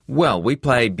Well, we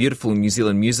play beautiful New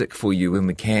Zealand music for you when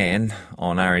we can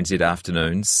on RNZ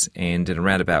afternoons, and in a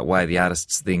roundabout way the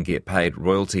artists then get paid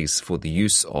royalties for the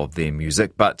use of their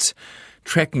music. But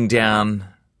tracking down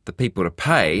the people to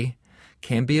pay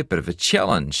can be a bit of a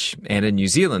challenge. And in New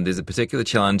Zealand there's a particular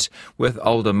challenge with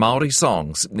older Maori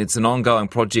songs. It's an ongoing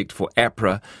project for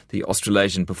APRA, the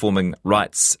Australasian Performing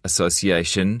Rights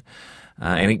Association.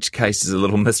 And each case is a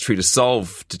little mystery to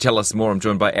solve. To tell us more, I'm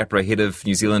joined by APRA Head of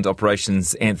New Zealand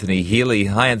Operations, Anthony Healey.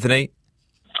 Hi, Anthony.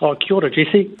 Oh, kia ora,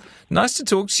 Jesse. Nice to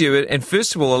talk to you. And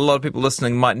first of all, a lot of people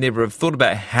listening might never have thought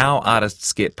about how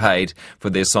artists get paid for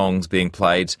their songs being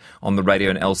played on the radio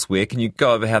and elsewhere. Can you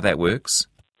go over how that works?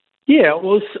 Yeah,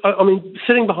 well,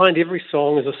 sitting behind every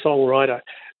song is a songwriter,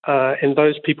 and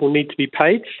those people need to be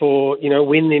paid for,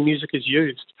 when their music is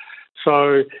used.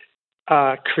 So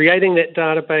creating that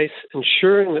database,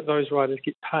 ensuring that those writers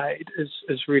get paid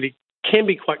can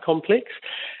be quite complex.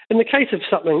 In the case of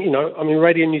something,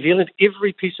 Radio New Zealand,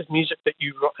 every piece of music that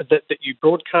you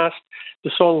broadcast,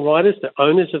 the songwriters, the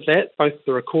owners of that, both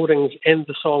the recordings and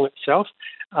the song itself,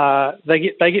 they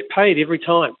get paid every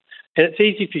time. And it's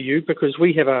easy for you because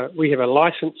we have a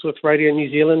license with Radio New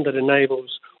Zealand that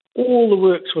enables all the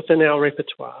works within our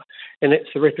repertoire, and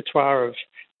that's the repertoire of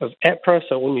APRA,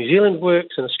 so all New Zealand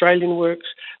works and Australian works,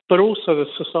 but also the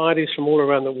societies from all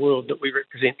around the world that we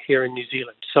represent here in New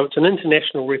Zealand. So it's an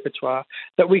international repertoire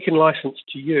that we can license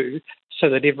to you,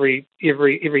 so that every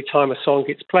time a song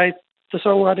gets played, the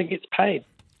songwriter gets paid.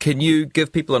 Can you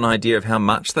give people an idea of how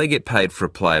much they get paid for a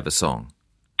play of a song?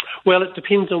 Well, it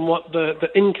depends on what the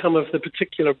income of the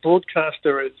particular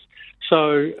broadcaster is.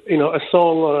 So, a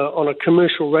song on a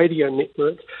commercial radio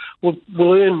network will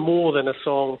earn more than a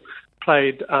song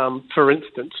played, for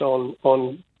instance,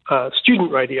 on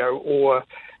student radio or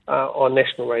on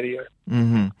national radio.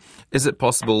 Mm-hmm. Is it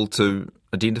possible to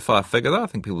identify a figure, though? I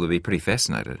think people would be pretty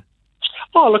fascinated.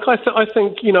 Oh, look, I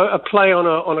think, a play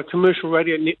on a commercial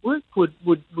radio network would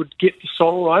get the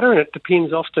songwriter, and it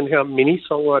depends often how many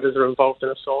songwriters are involved in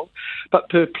a song. But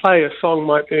per play, a song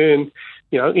might earn,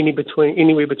 anywhere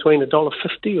between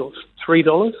 $1.50 or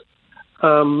 $3.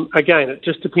 Again, it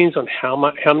just depends on how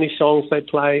many songs they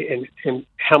play and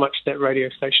how much that radio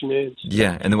station earns.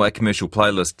 Yeah, and the way commercial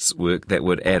playlists work, that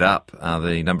would add up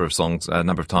the number of songs,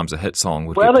 number of times a hit song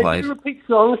would get played. Well, they do repeat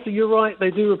songs, so you're right,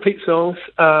 they do repeat songs,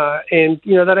 and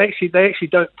they actually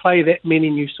don't play that many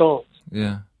new songs.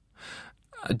 Yeah.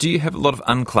 Do you have a lot of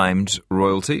unclaimed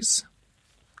royalties?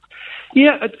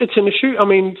 Yeah, it's an issue. I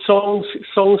mean, songs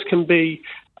can be.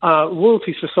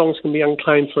 Royalties for songs can be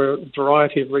unclaimed for a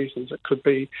variety of reasons. It could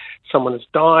be someone has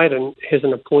died and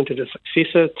hasn't appointed a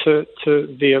successor to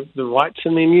the rights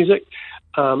in their music.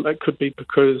 It could be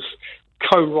because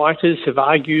co-writers have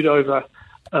argued over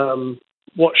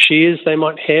what shares they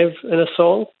might have in a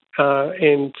song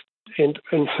and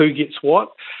who gets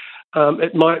what.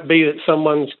 It might be that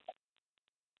someone's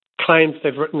claimed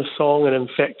they've written a song and in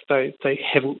fact they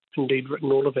haven't indeed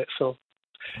written all of that song.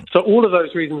 So all of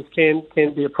those reasons can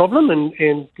be a problem,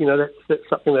 and that's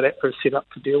something that APRA is set up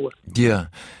to deal with. Yeah.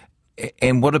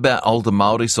 And what about older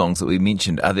Maori songs that we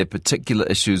mentioned? Are there particular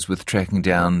issues with tracking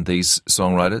down these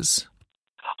songwriters?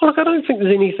 Oh, look, I don't think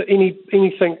there's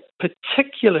anything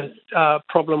particular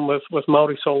problem with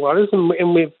Maori songwriters,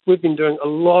 and we've been doing a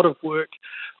lot of work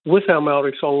with our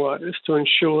Maori songwriters to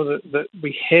ensure that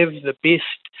we have the best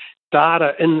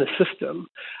data in the system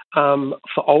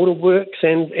for older works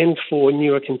and for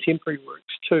newer contemporary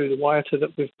works too. The waiata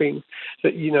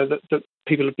that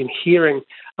people have been hearing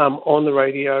on the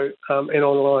radio and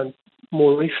online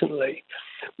more recently.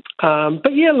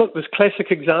 But yeah, look, there's classic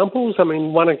examples. I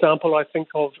mean, one example I think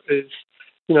of is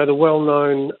the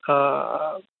well-known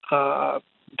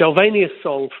Delvanius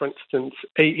song, for instance,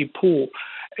 Aotearoa.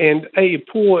 And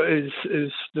Aotearoa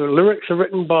is the lyrics are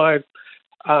written by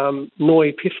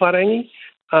Noi Pewharangi,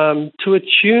 to a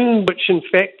tune which in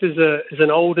fact is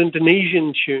an old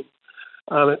Indonesian tune.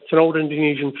 It's an old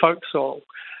Indonesian folk song.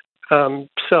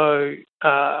 So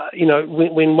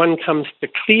when one comes to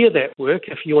clear that work,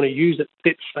 if you want to use it,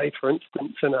 let's say for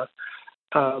instance in a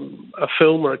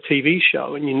film or a TV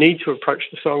show, and you need to approach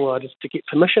the songwriters to get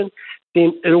permission,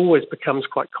 then it always becomes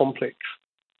quite complex.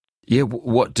 Yeah,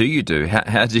 what do you do?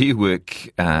 How do you work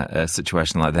a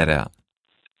situation like that out?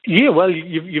 Yeah, well,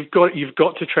 you've got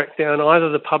to track down either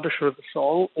the publisher of the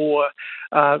song or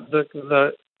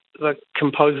the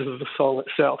composer of the song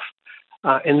itself,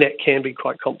 and that can be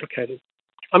quite complicated.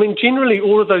 I mean, generally,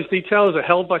 all of those details are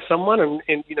held by someone, and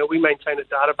we maintain a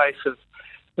database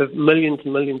of millions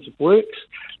and millions of works,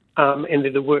 and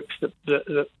they're the works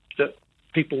that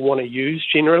people want to use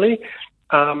generally.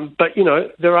 But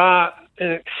there are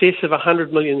in excess of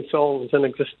 100 million songs in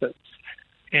existence.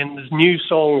 And there's new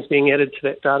songs being added to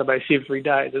that database every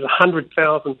day. There's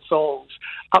 100,000 songs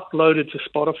uploaded to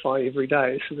Spotify every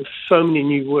day. So there's so many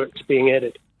new works being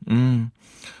added. I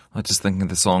was just thinking of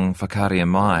the song Whakaria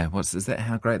Mai. Is that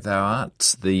How Great Thou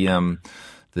Art?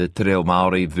 The Te Reo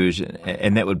Maori version,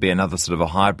 and that would be another sort of a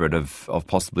hybrid of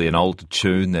possibly an older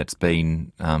tune that's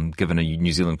been given a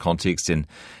New Zealand context and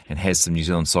has some New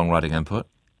Zealand songwriting input.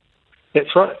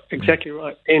 That's right, exactly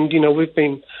right. And we've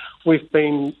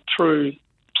been through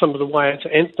some of the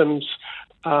Waiata Anthems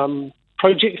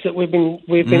projects that we've been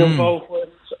involved with.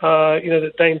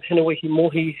 That Dame Hinewehi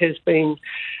Mohi has been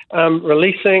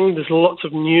releasing. There's lots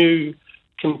of new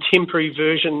contemporary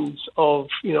versions of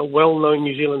well-known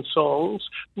New Zealand songs,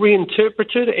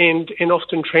 reinterpreted and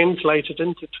often translated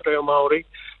into Te Reo Māori,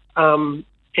 and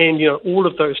all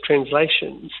of those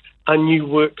translations are new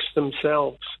works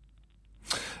themselves.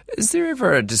 Is there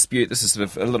ever a dispute? This is sort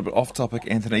of a little bit off topic,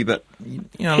 Anthony, but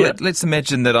let's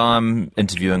imagine that I'm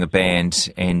interviewing a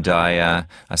band and I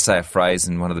say a phrase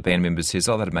and one of the band members says,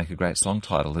 "Oh, that'd make a great song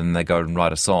title," and they go and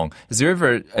write a song. Is there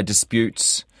ever a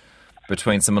dispute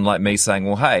between someone like me saying,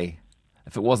 "Well, hey,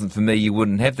 if it wasn't for me, you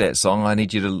wouldn't have that song. I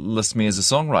need you to list me as a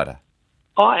songwriter"?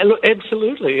 Look,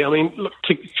 absolutely. I mean, look,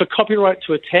 for copyright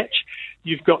to attach,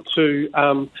 you've got to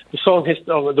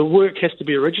the work has to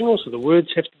be original, so the words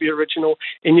have to be original,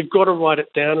 and you've got to write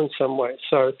it down in some way.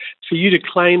 So for you to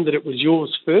claim that it was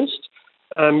yours first,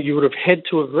 you would have had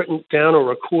to have written it down or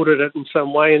recorded it in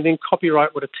some way, and then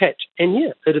copyright would attach.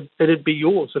 And it'd be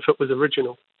yours if it was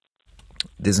original.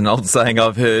 There's an old saying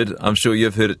I've heard, I'm sure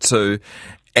you've heard it too.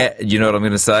 You know what I'm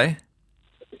going to say?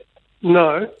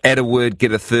 No. Add a word,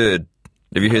 get a third.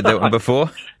 Have you heard that one before?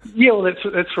 Yeah, well,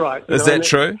 that's right. Is that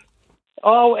true?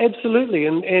 Oh, absolutely.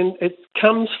 And it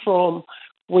comes from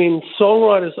when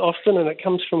songwriters often, and it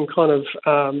comes from kind of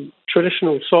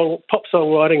traditional pop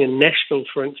songwriting in Nashville,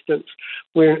 for instance,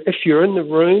 where if you're in the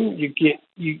room, you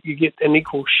get an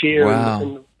equal share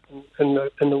in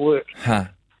the work. Huh.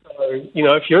 So,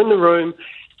 if you're in the room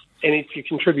and if you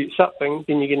contribute something,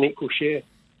 then you get an equal share.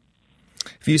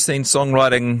 Have you seen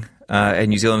songwriting and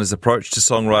New Zealanders' approach to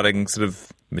songwriting sort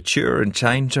of mature and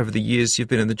change over the years you've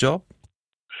been in the job?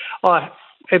 Oh,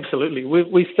 absolutely.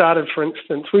 We started, for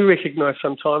instance, we recognised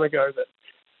some time ago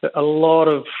that a lot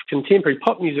of contemporary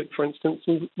pop music, for instance,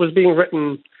 was being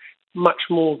written much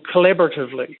more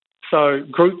collaboratively. So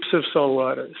groups of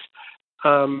songwriters.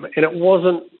 And it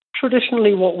wasn't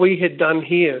traditionally what we had done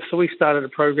here. So we started a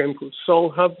program called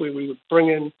Song Hub, where we would bring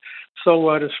in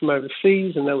songwriters from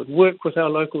overseas and they would work with our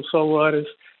local songwriters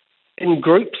in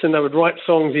groups, and they would write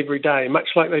songs every day, much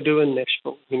like they do in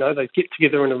Nashville. They'd get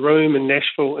together in a room in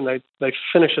Nashville and they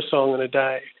finish a song in a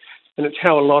day. And it's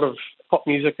how a lot of pop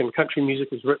music and country music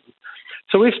is written.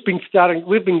 So we've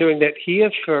been doing that here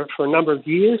for a number of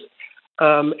years.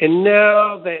 And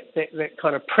now that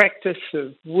kind of practice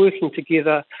of working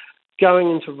together,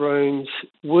 going into rooms,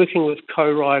 working with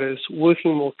co-writers,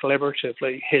 working more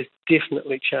collaboratively has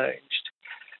definitely changed.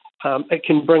 It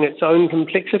can bring its own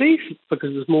complexities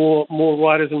because there's more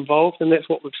writers involved, and that's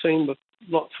what we've seen with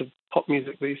lots of pop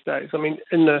music these days. I mean,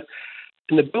 in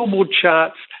the Billboard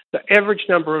charts, the average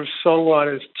number of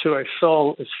songwriters to a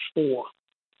song is 4.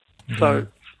 Mm-hmm. So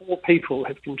 4 people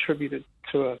have contributed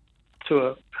to a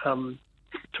song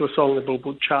in the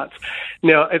Billboard charts.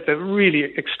 Now, at the really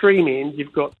extreme end,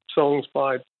 you've got songs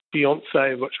by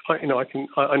Beyonce, which I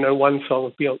know one song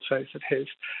of Beyonce's that has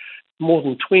more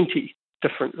than 20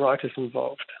 different writers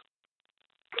involved.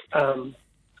 So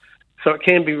it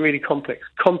can be really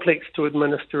complex to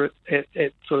administer it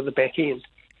at sort of the back end.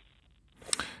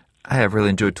 Hey, I've really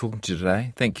enjoyed talking to you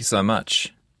today. Thank you so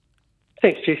much.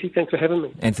 Thanks, Jesse. Thanks for having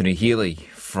me. Anthony Healey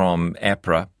from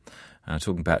APRA,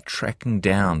 talking about tracking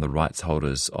down the rights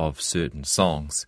holders of certain songs.